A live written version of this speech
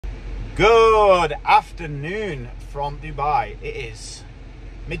Good afternoon from Dubai. It is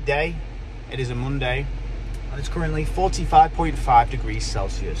midday, it is a Monday, and it's currently 45.5 degrees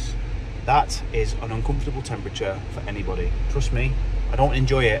Celsius. That is an uncomfortable temperature for anybody. Trust me, I don't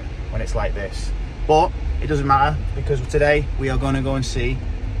enjoy it when it's like this. But it doesn't matter, because today we are going to go and see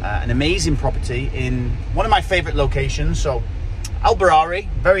an amazing property in one of my favorite locations. So Barari,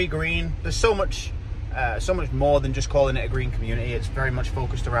 very green. There's so much more than just calling it a green community. It's very much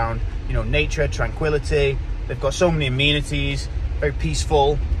focused around, you know, nature, tranquility. They've got so many amenities, very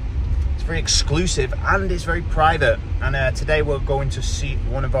peaceful. It's very exclusive and it's very private. And today we're going to see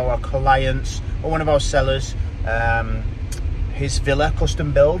one of our clients or one of our sellers, his villa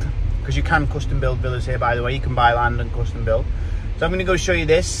custom build, because you can custom build villas here, by the way. You can buy land and custom build. So I'm going to go show you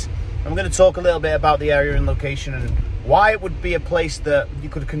this. I'm going to talk a little bit about the area and location and why it would be a place that you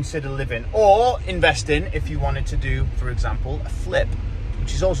could consider living or invest in if you wanted to do, for example, a flip,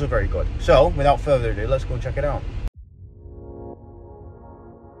 which is also very good. So without further ado, let's go and check it out.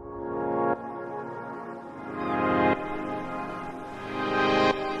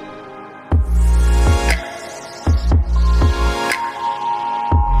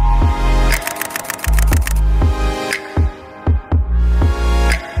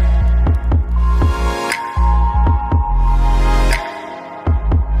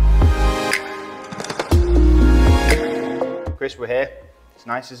 Chris, we're here. It's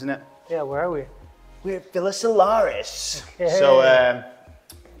nice, isn't it? Yeah, where are we? We're at Villa Solaris. Hey. So,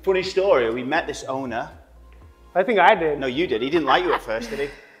 funny story, we met this owner. I think I did. No, you did. He didn't like you at first,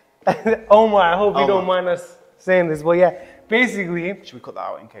 did he? Omar, I hope you Omar. don't mind us saying this. Well, yeah, basically... Should we cut that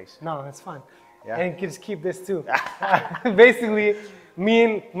out in case? No, that's fine. Yeah. And you can just keep this too. Basically, me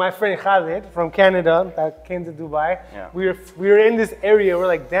and my friend Khalid from Canada that came to Dubai, Yeah. we were in this area. We're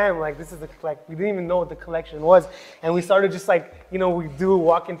like, damn, like this is we didn't even know what the collection was, and we started just like, you know, we do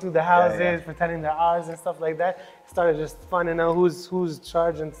walking through the houses, pretending they're ours and stuff like that. Started just finding out who's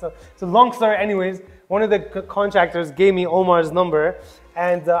charged and stuff. So long story, anyways, one of the contractors gave me Omar's number,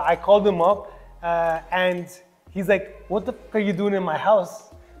 and I called him up, and he's like, "What the fuck are you doing in my house?"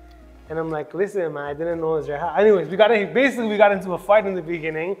 And I'm like, listen, man, I didn't know it was your house. Anyways, we got into a fight in the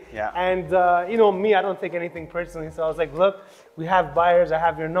beginning. Yeah. And you know me, I don't take anything personally. So I was like, look, we have buyers. I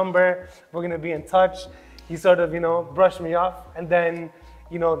have your number. We're gonna be in touch. He sort of, you know, brushed me off. And then,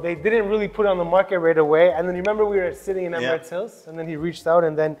 you know, they didn't really put it on the market right away. And then you remember we were sitting in Emirates Hills, and then he reached out,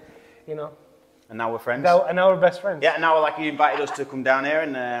 and then, you know. And now we're friends. And now we're best friends. Yeah, and now he invited us to come down here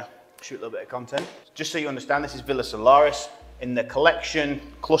and shoot a little bit of content. Just so you understand, this is Villa Solaris in the collection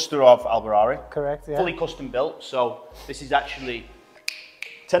cluster of Barari. Correct, yeah. Fully custom built, so this is actually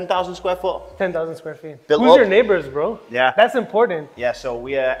 10,000 square foot. 10,000 square feet. Built Who's up. your neighbors, bro? Yeah. That's important. Yeah, so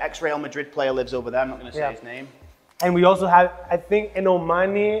we ex-Real Madrid player lives over there. I'm not going to say his name. And we also have, I think, in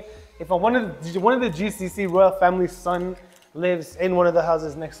Omani, one of the GCC royal family's son lives in one of the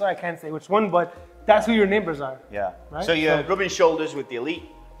houses next door. I can't say which one, but that's who your neighbors are. Yeah. Right? So you're rubbing shoulders with the elite.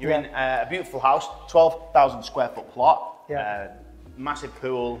 You're in a beautiful house, 12,000 square foot plot. Yeah. Massive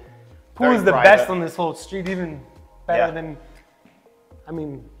pool. Pool is the best on this whole street, even better than, I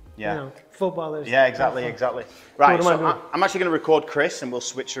mean, you know, footballers. Yeah, exactly. Right, So so I'm actually going to record Chris and we'll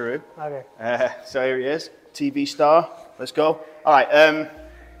switch through. Okay. So here he is, TV star. Let's go. All right.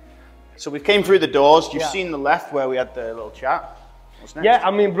 So we came through the doors. You've seen the left where we had the little chat. What's next? Yeah,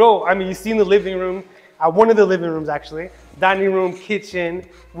 I mean, bro, you've seen the living room. One of the living rooms, actually. Dining room, kitchen.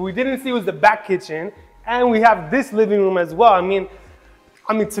 What we didn't see was the back kitchen. And we have this living room as well. I mean,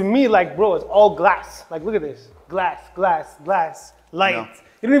 to me, like, bro, it's all glass. Like, look at this. Glass, lights.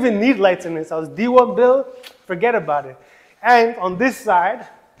 You don't even need lights in this house. D1 bill, forget about it. And on this side,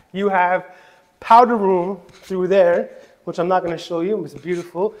 you have powder room through there, which I'm not going to show you. It's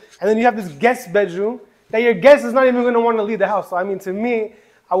beautiful. And then you have this guest bedroom that your guest is not even going to want to leave the house. So, I mean, to me,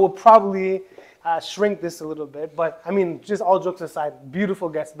 I will probably shrink this a little bit. But, I mean, just all jokes aside, beautiful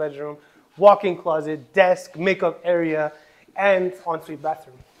guest bedroom. Walk-in closet, desk, makeup area, and ensuite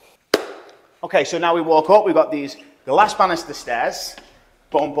bathroom. Okay, so now we walk up. We've got these glass banister stairs.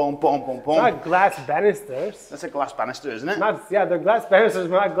 Boom, boom, boom, boom, boom. Not glass banisters. That's a glass banister, isn't it? Yeah, they're glass banisters,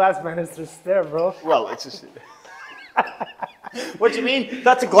 but not glass banisters there, bro. Well, it's just... What do you mean?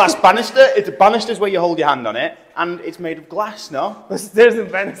 That's a glass banister. It's a banister's where you hold your hand on it, and it's made of glass, no? The stairs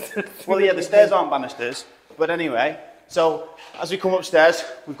and banisters. Well, yeah, the stairs aren't banisters, but anyway. So, as we come upstairs,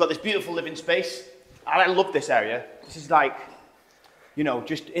 we've got this beautiful living space. I love this area. This is like, you know,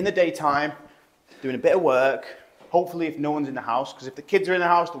 just in the daytime, doing a bit of work. Hopefully, if no one's in the house, because if the kids are in the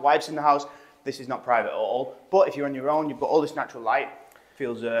house, the wife's in the house, this is not private at all. But if you're on your own, you've got all this natural light.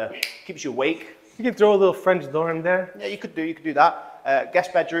 Feels, keeps you awake. You can throw a little French door in there. Yeah, you could do that.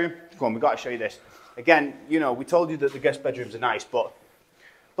 guest bedroom. Come on, we've got to show you this. Again, you know, we told you that the guest bedrooms are nice, but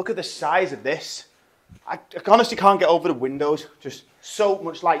look at the size of this. I honestly can't get over the windows. Just so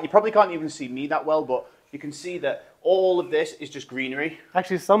much light. You probably can't even see me that well, but you can see that all of this is just greenery.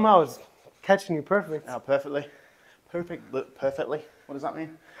 Actually, somehow it's catching you perfect. Oh, perfectly. Perfectly. What does that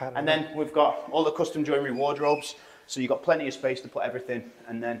mean? And know. then we've got all the custom joinery wardrobes. So you've got plenty of space to put everything.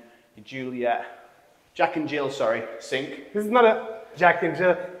 And then your Jack and Jill, sink. This is not a Jack and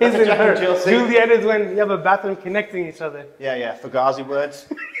Jill. That's a Jack and Jill sink. Juliet is when you have a bathroom connecting each other. Yeah, Fugazi words.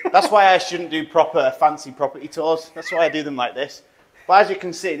 That's why I shouldn't do proper fancy property tours. That's why I do them like this. But as you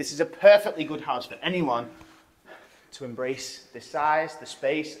can see, this is a perfectly good house for anyone to embrace the size, the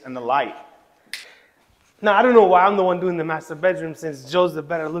space, and the light. Now, I don't know why I'm the one doing the master bedroom since Joe's the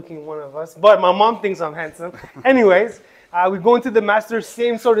better looking one of us, but my mom thinks I'm handsome. Anyways, we go into the master,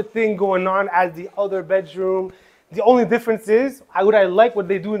 same sort of thing going on as the other bedroom. The only difference is, what I like what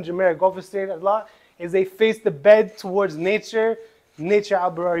they do in Jumeirah Gulf Estate a lot, is they face the bed towards nature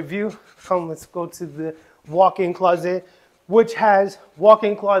Al Barari view. Come, let's go to the walk-in closet, which has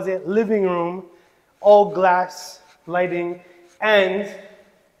walk-in closet, living room, all glass lighting, and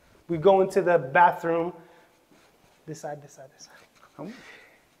we go into the bathroom. This side.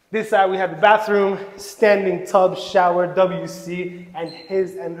 This side we have the bathroom, standing tub, shower, WC, and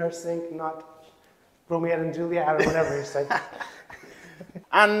his and her sink, not Romeo and Juliet, I don't know, whatever you say.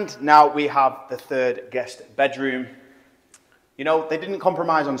 And now we have the third guest bedroom. You know, they didn't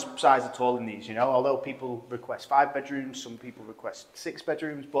compromise on size at all in these, you know, although people request 5 bedrooms, some people request 6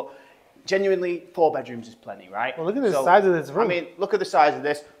 bedrooms, but genuinely 4 bedrooms is plenty, right? Well, look at the size of this room. I mean, look at the size of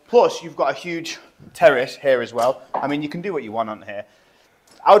this. Plus, you've got a huge terrace here as well. I mean, you can do what you want on here.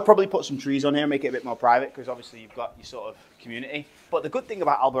 I would probably put some trees on here and make it a bit more private because obviously you've got your sort of community. But the good thing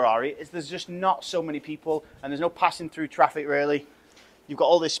about Al Barari is there's just not so many people and there's no passing through traffic really. You've got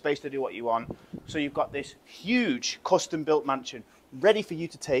all this space to do what you want. So you've got this huge custom built mansion ready for you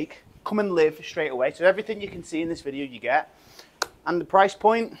to take, come and live straight away. So everything you can see in this video you get. And the price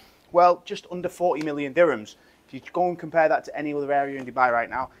point, well, just under 40 million dirhams. If you go and compare that to any other area in Dubai right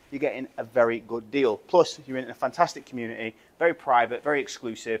now, you're getting a very good deal. Plus, you're in a fantastic community, very private, very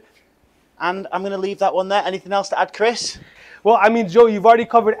exclusive. And I'm going to leave that one there. Anything else to add, Chris? Well, I mean, Joe, you've already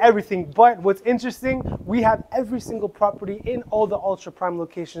covered everything, but what's interesting, we have every single property in all the ultra prime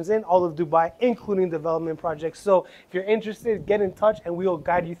locations in all of Dubai, including development projects. So if you're interested, get in touch and we will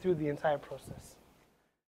guide you through the entire process.